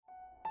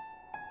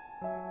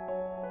Hello,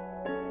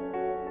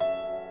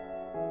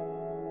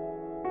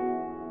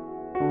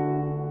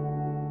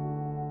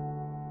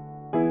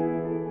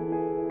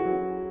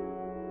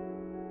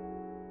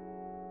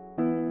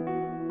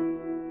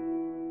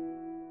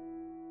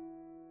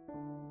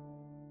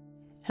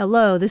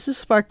 this is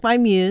Spark My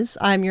Muse.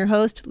 I'm your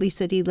host,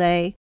 Lisa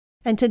DeLay,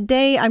 and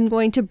today I'm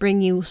going to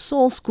bring you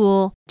Soul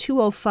School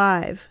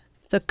 205,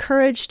 The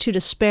Courage to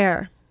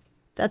Despair.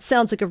 That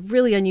sounds like a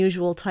really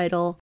unusual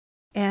title,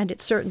 and it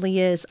certainly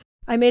is.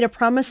 I made a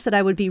promise that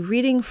I would be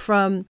reading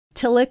from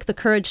Tillich, The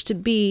Courage to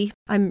Be.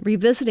 I'm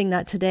revisiting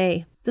that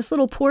today. This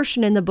little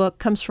portion in the book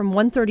comes from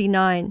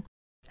 139,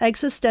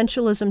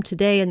 Existentialism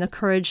Today and the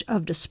Courage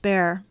of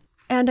Despair.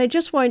 And I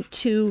just want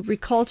to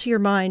recall to your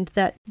mind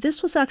that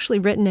this was actually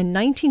written in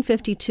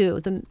 1952,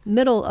 the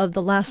middle of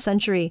the last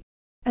century.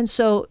 And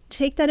so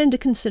take that into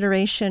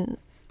consideration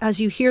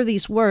as you hear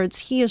these words.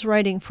 He is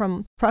writing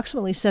from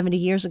approximately 70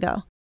 years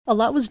ago. A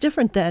lot was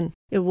different then.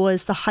 It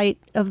was the height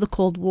of the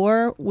Cold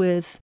War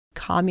with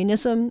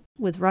communism,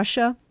 with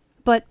Russia.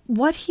 But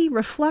what he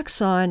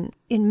reflects on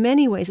in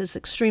many ways is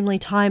extremely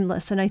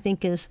timeless and I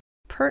think is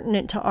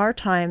pertinent to our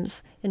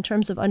times in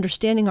terms of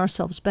understanding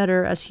ourselves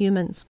better as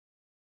humans.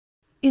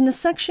 In the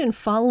section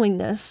following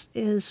this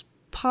is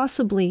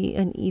possibly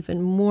an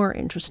even more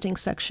interesting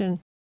section,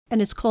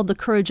 and it's called The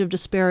Courage of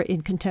Despair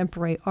in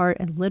Contemporary Art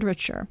and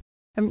Literature.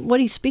 And what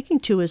he's speaking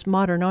to is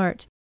modern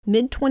art,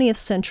 mid-20th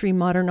century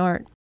modern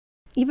art.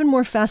 Even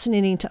more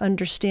fascinating to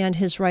understand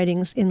his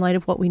writings in light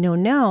of what we know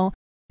now,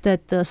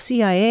 that the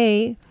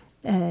CIA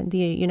and the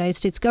United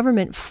States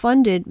government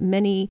funded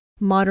many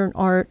modern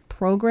art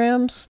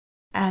programs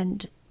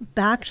and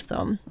backed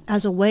them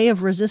as a way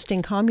of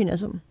resisting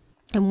communism.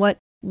 And what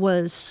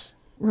was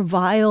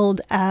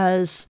reviled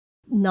as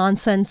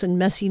nonsense and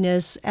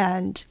messiness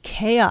and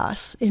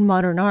chaos in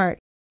modern art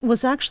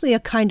was actually a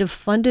kind of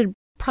funded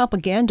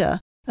propaganda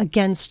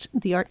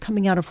against the art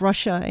coming out of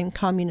Russia and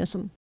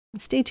communism.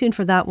 Stay tuned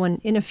for that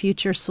one in a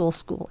future Soul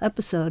School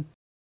episode.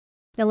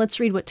 Now let's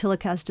read what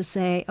Tillich has to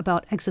say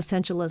about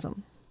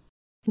existentialism.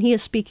 And he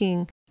is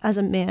speaking as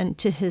a man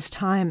to his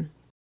time.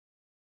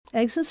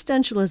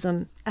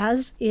 Existentialism,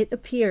 as it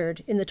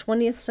appeared in the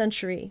 20th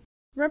century,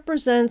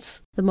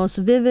 represents the most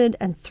vivid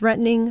and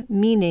threatening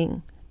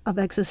meaning of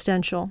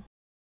existential.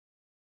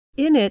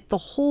 In it, the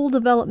whole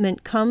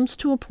development comes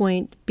to a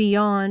point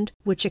beyond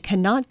which it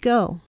cannot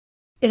go.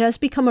 It has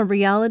become a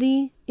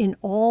reality in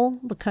all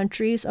the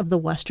countries of the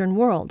Western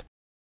world.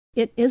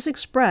 It is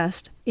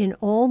expressed in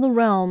all the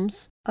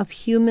realms of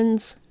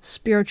humans'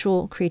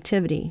 spiritual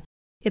creativity.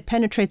 It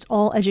penetrates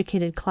all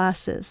educated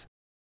classes.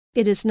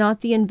 It is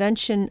not the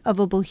invention of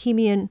a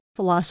bohemian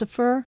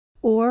philosopher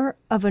or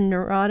of a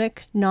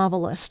neurotic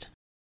novelist.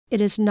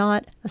 It is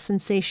not a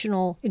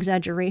sensational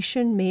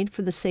exaggeration made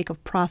for the sake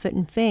of profit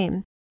and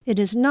fame. It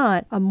is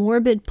not a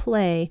morbid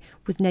play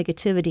with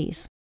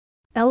negativities.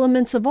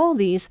 Elements of all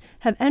these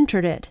have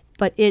entered it,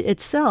 but it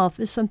itself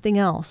is something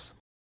else.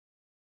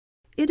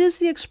 It is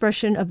the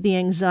expression of the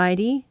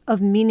anxiety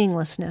of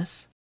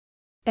meaninglessness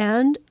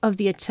and of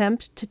the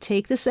attempt to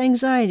take this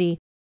anxiety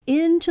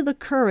into the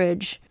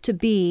courage to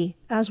be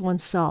as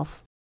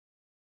oneself.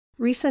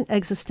 Recent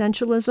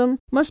existentialism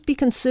must be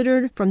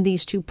considered from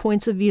these two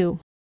points of view.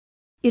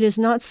 It is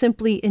not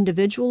simply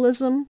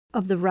individualism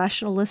of the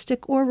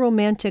rationalistic or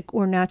romantic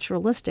or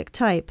naturalistic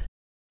type.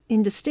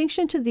 In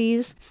distinction to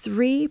these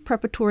three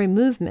preparatory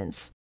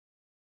movements,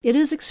 it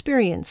is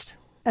experienced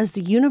as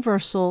the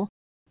universal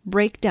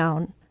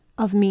breakdown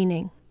of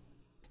meaning.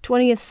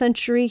 20th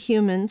century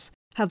humans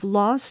have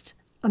lost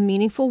a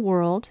meaningful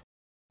world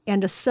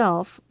and a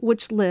self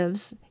which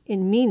lives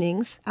in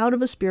meanings out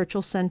of a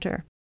spiritual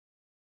center.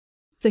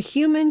 The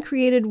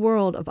human-created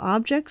world of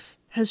objects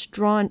has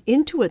drawn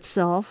into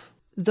itself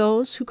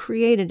those who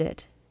created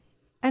it,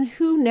 and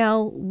who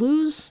now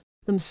lose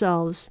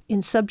themselves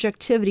in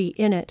subjectivity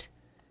in it.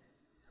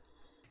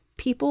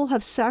 People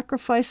have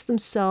sacrificed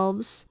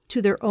themselves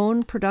to their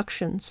own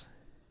productions.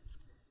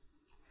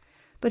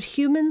 But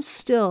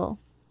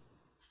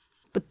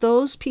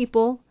those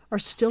people are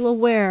still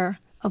aware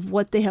of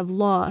what they have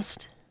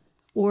lost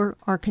or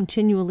are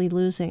continually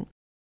losing.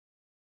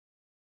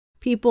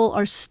 People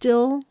are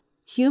still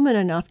human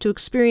enough to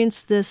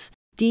experience this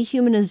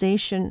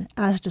dehumanization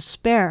as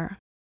despair.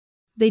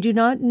 They do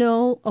not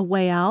know a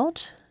way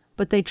out,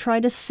 but they try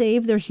to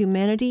save their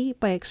humanity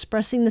by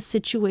expressing the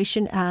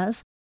situation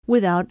as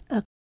without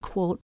a,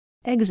 quote,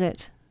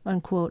 exit,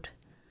 unquote.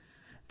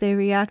 They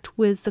react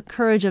with the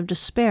courage of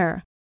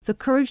despair, the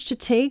courage to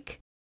take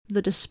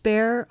the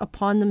despair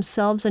upon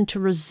themselves and to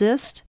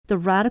resist the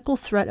radical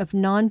threat of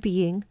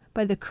non-being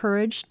by the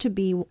courage to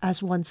be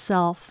as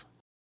oneself.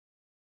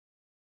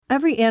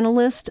 Every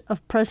analyst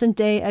of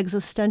present-day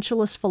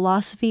existentialist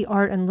philosophy,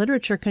 art, and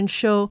literature can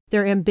show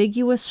their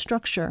ambiguous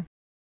structure.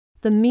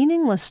 The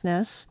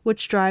meaninglessness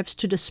which drives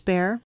to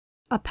despair,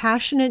 a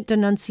passionate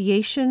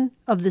denunciation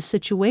of the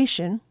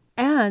situation,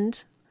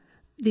 and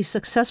the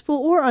successful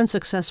or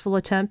unsuccessful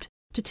attempt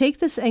to take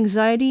this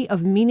anxiety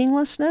of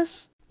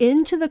meaninglessness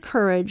into the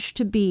courage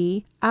to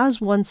be as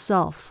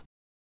oneself.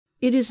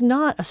 It is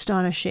not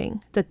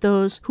astonishing that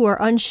those who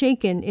are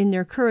unshaken in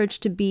their courage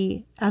to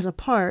be as a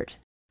part,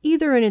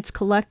 either in its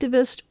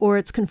collectivist or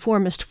its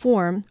conformist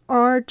form,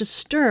 are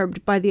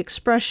disturbed by the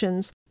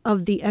expressions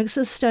of the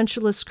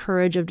existentialist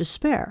courage of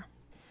despair.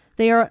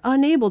 They are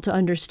unable to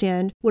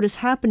understand what is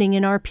happening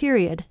in our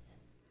period.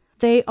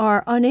 They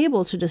are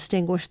unable to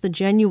distinguish the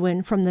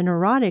genuine from the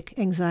neurotic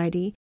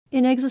anxiety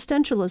in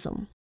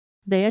existentialism.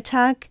 They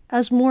attack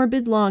as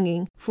morbid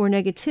longing for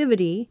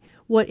negativity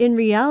what in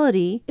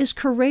reality is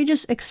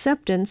courageous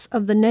acceptance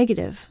of the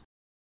negative.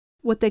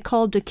 What they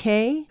call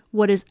decay,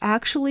 what is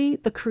actually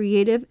the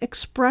creative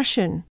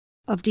expression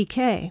of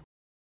decay.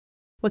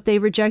 What they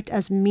reject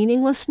as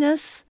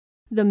meaninglessness,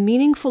 the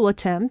meaningful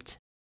attempt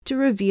to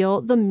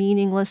reveal the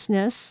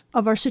meaninglessness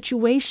of our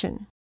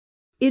situation.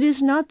 It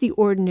is not the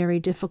ordinary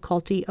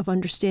difficulty of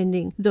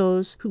understanding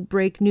those who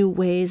break new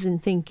ways in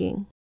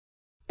thinking,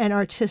 an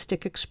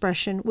artistic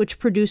expression which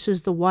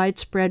produces the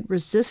widespread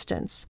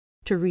resistance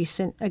to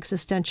recent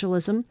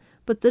existentialism,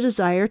 but the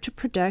desire to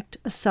protect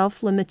a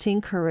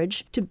self-limiting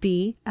courage to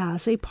be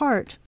as a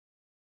part.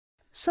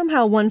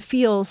 Somehow one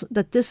feels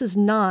that this is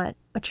not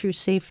a true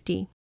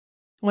safety.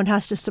 One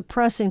has to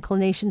suppress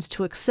inclinations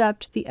to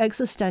accept the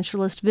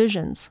existentialist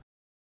visions.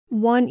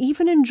 One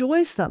even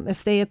enjoys them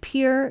if they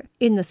appear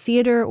in the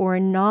theater or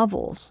in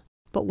novels,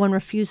 but one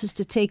refuses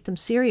to take them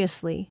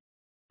seriously.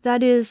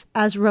 That is,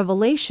 as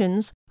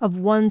revelations of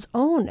one's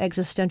own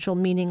existential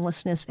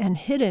meaninglessness and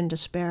hidden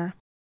despair.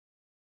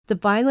 The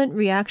violent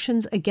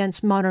reactions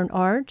against modern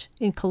art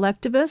in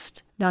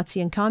collectivist, Nazi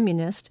and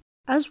communist,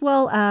 as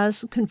well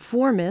as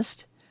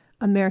conformist,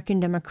 American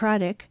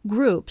Democratic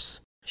groups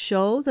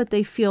show that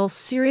they feel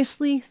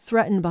seriously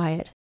threatened by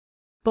it.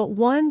 But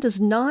one does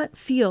not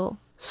feel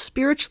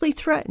spiritually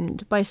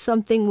threatened by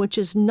something which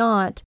is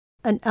not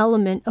an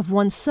element of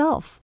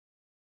oneself.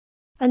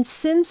 And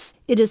since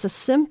it is a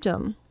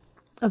symptom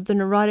of the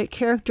neurotic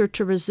character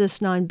to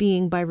resist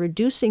non-being by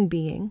reducing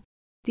being,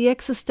 the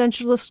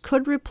existentialist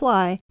could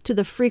reply to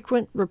the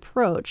frequent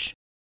reproach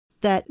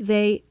that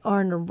they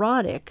are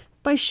neurotic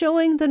by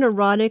showing the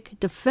neurotic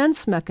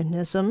defense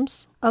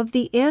mechanisms of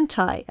the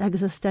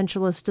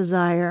anti-existentialist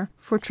desire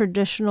for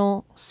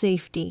traditional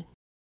safety.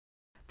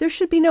 There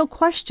should be no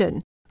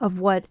question of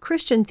what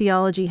Christian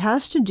theology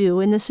has to do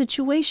in this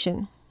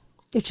situation.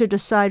 It should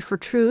decide for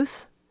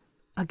truth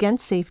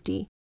against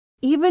safety,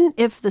 even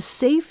if the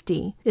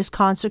safety is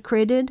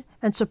consecrated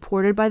and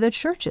supported by the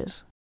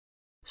churches.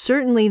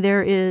 Certainly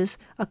there is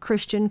a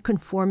Christian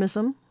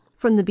conformism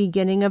from the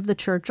beginning of the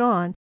church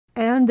on,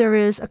 and there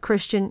is a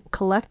Christian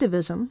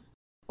collectivism,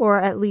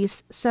 or at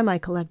least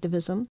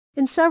semi-collectivism,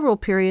 in several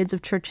periods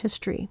of church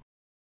history.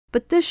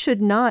 But this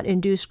should not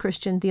induce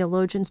Christian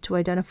theologians to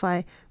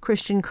identify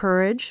Christian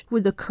courage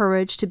with the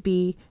courage to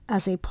be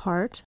as a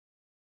part.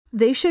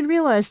 They should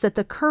realize that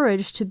the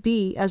courage to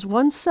be as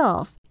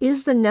oneself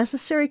is the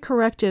necessary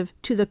corrective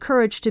to the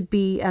courage to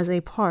be as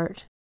a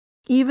part,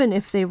 even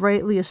if they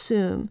rightly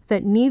assume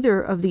that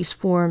neither of these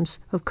forms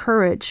of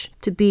courage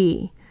to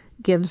be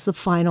gives the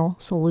final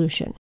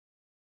solution.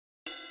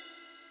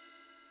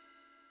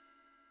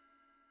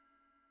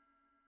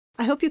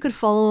 I hope you could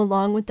follow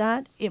along with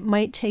that. It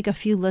might take a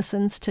few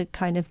listens to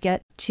kind of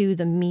get to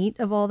the meat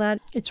of all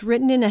that. It's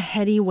written in a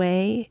heady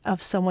way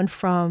of someone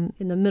from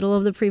in the middle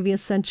of the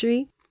previous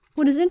century.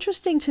 What is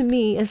interesting to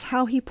me is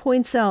how he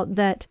points out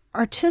that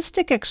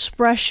artistic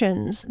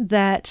expressions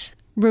that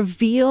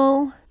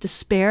reveal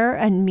despair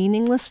and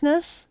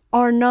meaninglessness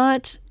are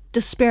not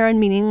despair and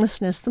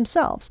meaninglessness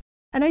themselves.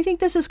 And I think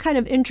this is kind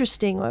of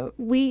interesting.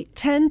 We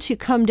tend to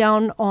come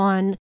down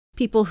on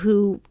people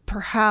who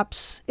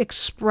perhaps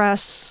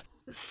express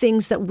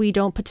things that we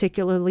don't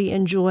particularly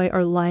enjoy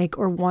or like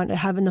or want to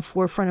have in the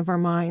forefront of our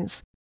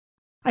minds.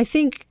 I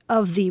think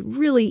of the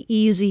really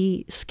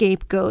easy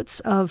scapegoats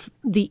of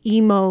the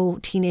emo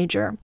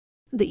teenager.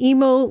 The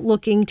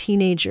emo-looking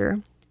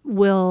teenager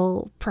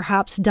will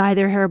perhaps dye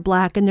their hair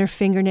black and their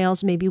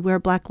fingernails, maybe wear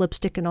black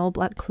lipstick and all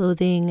black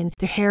clothing and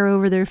their hair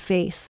over their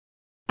face.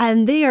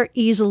 And they are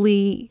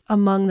easily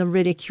among the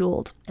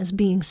ridiculed as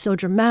being so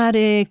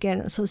dramatic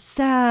and so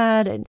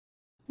sad. And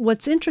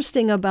what's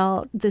interesting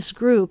about this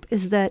group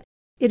is that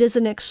it is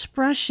an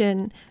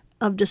expression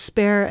of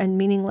despair and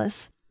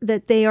meaningless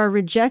that they are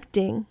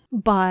rejecting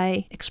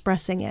by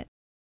expressing it.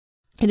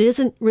 It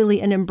isn't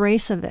really an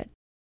embrace of it,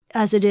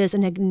 as it is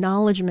an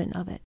acknowledgement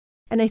of it.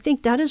 And I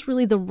think that is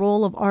really the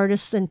role of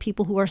artists and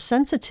people who are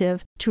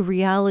sensitive to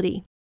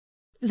reality.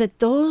 That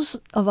those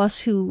of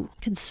us who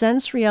can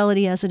sense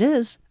reality as it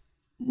is,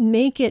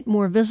 make it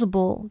more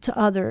visible to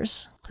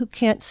others who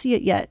can't see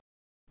it yet.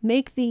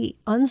 Make the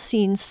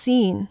unseen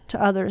seen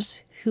to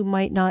others who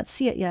might not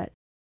see it yet.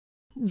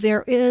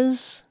 There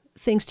is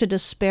things to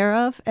despair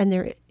of, and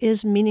there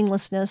is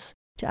meaninglessness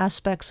to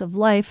aspects of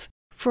life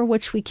for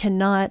which we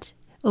cannot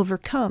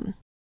overcome.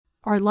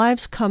 Our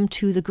lives come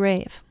to the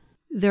grave.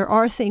 There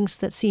are things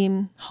that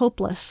seem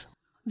hopeless.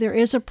 There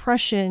is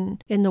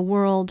oppression in the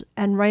world,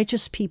 and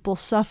righteous people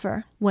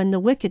suffer when the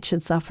wicked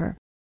should suffer.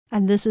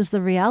 And this is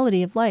the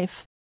reality of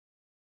life.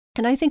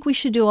 And I think we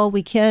should do all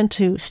we can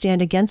to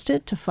stand against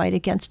it, to fight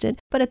against it,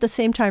 but at the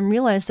same time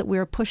realize that we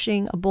are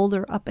pushing a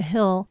boulder up a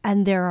hill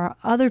and there are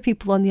other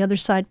people on the other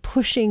side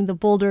pushing the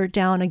boulder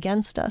down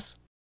against us.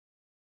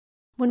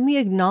 When we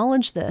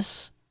acknowledge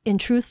this in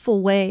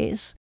truthful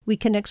ways, we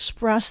can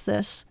express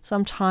this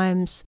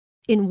sometimes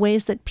in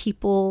ways that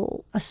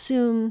people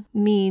assume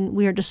mean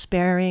we are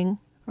despairing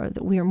or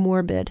that we are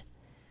morbid.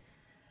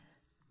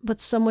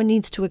 But someone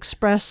needs to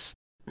express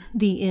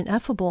the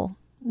ineffable,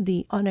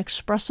 the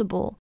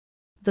unexpressible,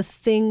 the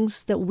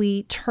things that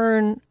we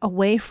turn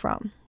away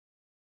from.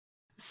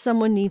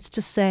 Someone needs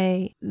to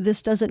say,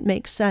 this doesn't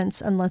make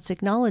sense, and let's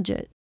acknowledge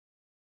it.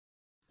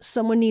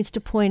 Someone needs to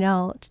point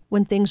out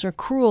when things are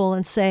cruel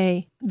and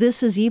say,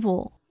 this is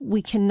evil.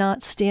 We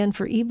cannot stand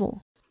for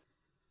evil.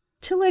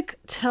 Tillich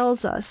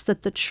tells us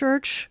that the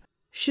church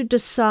should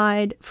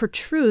decide for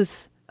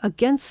truth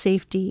against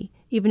safety,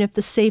 even if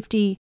the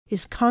safety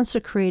is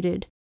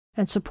consecrated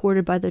and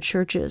supported by the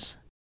churches,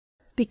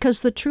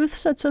 because the truth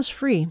sets us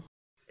free.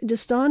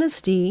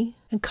 Dishonesty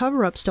and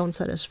cover-ups don't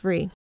set us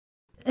free.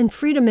 And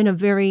freedom in a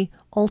very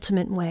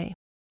ultimate way,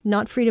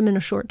 not freedom in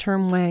a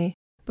short-term way,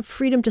 but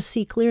freedom to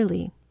see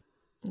clearly,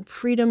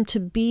 freedom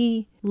to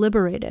be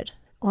liberated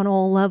on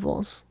all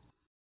levels.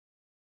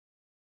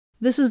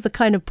 This is the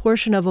kind of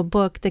portion of a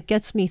book that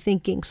gets me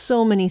thinking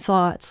so many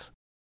thoughts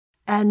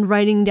and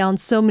writing down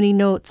so many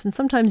notes and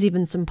sometimes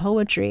even some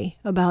poetry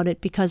about it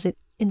because it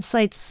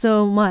incites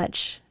so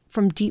much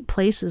from deep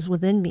places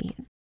within me.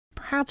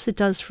 Perhaps it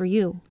does for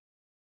you.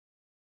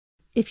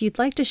 If you'd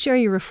like to share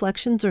your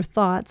reflections or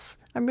thoughts,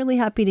 I'm really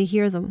happy to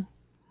hear them.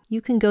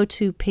 You can go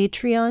to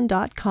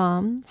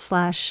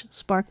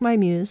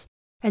patreon.com/sparkmymuse,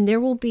 and there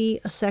will be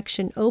a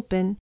section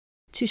open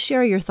to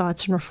share your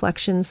thoughts and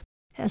reflections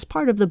as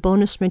part of the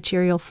bonus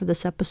material for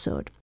this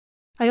episode.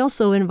 I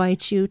also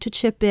invite you to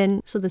chip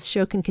in so this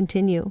show can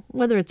continue,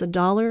 whether it's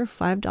 $1,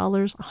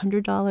 $5,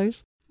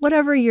 $100,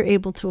 whatever you're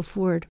able to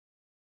afford. You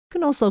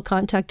can also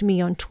contact me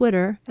on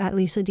Twitter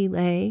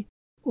 @LisaDLay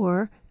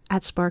or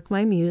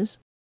 @SparkMyMuse,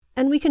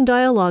 and we can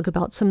dialogue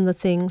about some of the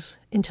things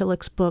in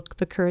Tillich's book,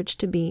 The Courage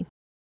to Be.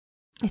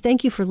 I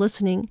thank you for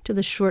listening to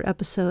this short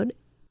episode,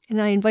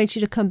 and I invite you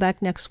to come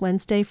back next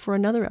Wednesday for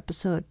another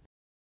episode.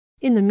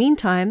 In the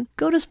meantime,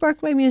 go to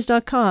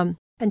sparkmymuse.com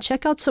and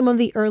check out some of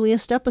the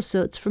earliest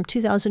episodes from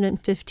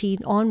 2015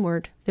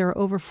 onward. There are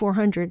over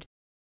 400,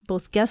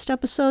 both guest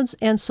episodes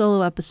and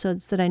solo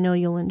episodes that I know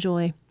you'll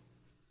enjoy.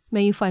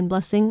 May you find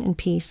blessing and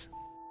peace.